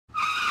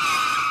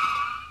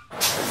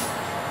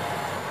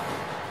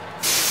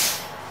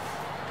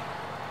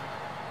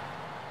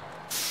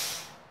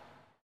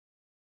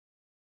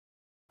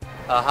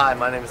Hi,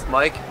 my name is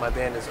Mike. My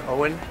band is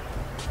Owen.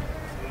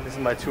 This is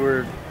my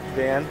tour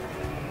van.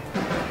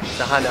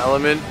 It's a Honda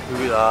Element.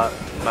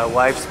 My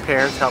wife's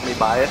parents helped me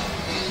buy it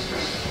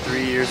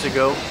 3 years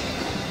ago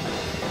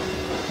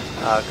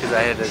because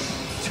I had a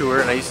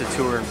tour, and I used to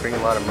tour and bring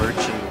a lot of merch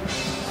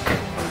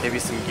and maybe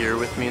some gear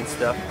with me and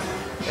stuff.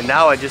 And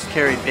now I just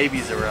carry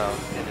babies around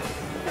in it.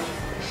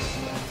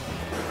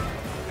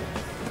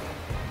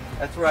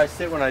 That's where I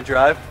sit when I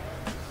drive,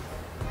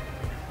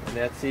 in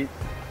that seat.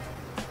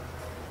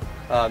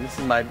 This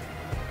is my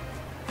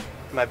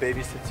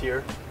baby sits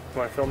here. You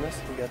want to film this?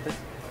 You got this?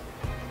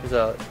 There's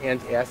a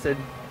antacid.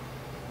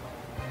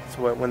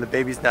 So when the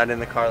baby's not in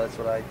the car, that's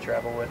what I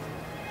travel with.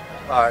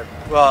 Alright,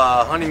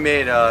 well, Honey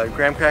made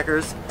graham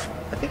crackers.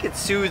 I think it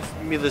soothes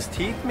Mila's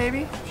teeth,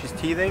 maybe? She's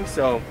teething,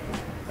 so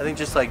I think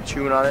just like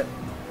chewing on it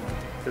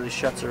really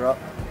shuts her up.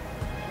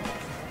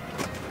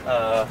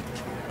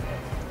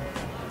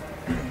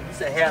 This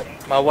is a hat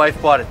my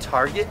wife bought at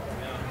Target.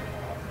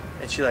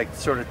 And she like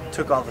sort of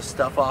took all the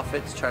stuff off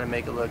it to try to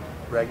make it look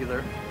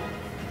regular.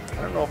 I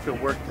don't know if it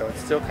worked though. It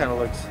still kind of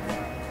looks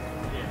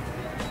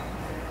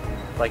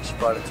like she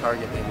bought at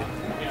Target maybe.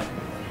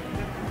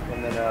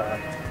 And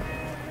then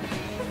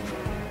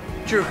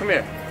Drew, come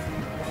here.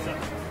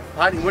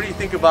 What do you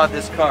think about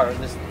this car?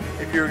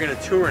 If you were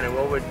gonna tour in it,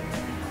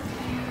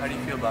 how do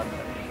you feel about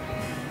that?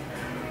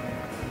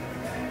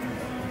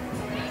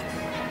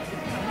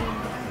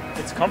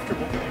 It's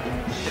comfortable.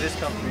 It is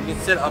comfortable. You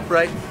can sit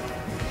upright.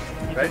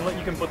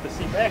 You can put the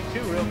seat back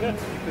too, real good.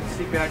 You put the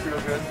seat back real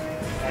good.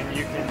 And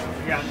you can,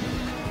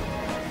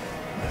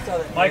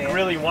 Mike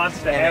really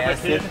wants to have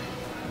a kid,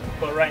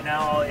 but right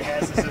now all he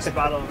has is this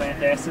bottle of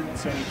antacid,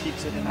 so he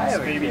keeps it in his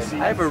baby seat.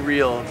 I have a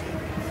real...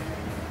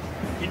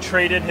 He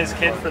traded his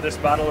kid for this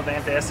bottle of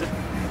antacid.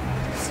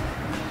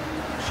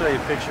 I'll show you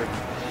a picture.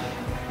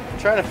 I'm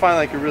trying to find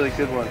like a really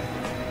good one.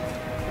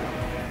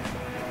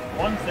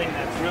 One thing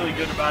that's really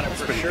good about it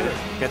for sure.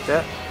 Get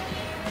that?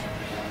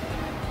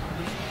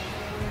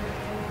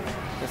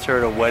 That's her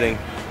at a wedding,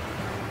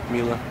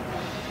 Mila.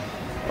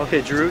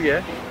 Okay, Drew,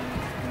 yeah?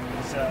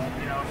 So,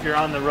 if you're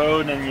on the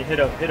road and you hit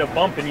a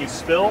bump and you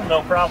spill,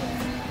 no problem.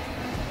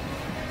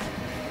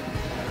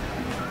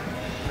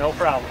 No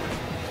problem.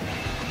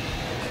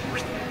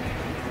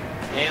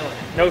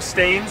 No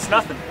stains,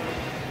 nothing.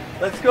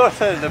 Let's go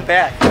to the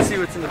back. Let's see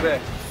what's in the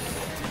back.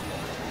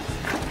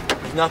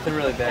 There's nothing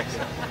really back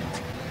there.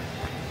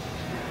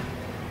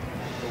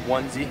 The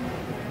onesie.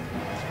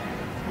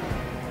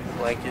 The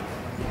blanket.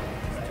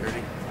 It's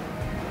dirty.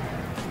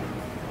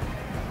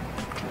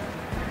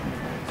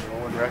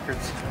 Owen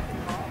Records.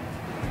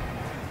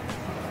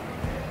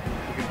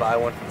 You can buy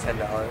one for $10.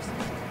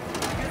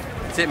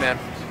 That's it, man.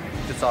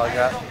 That's all I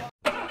got.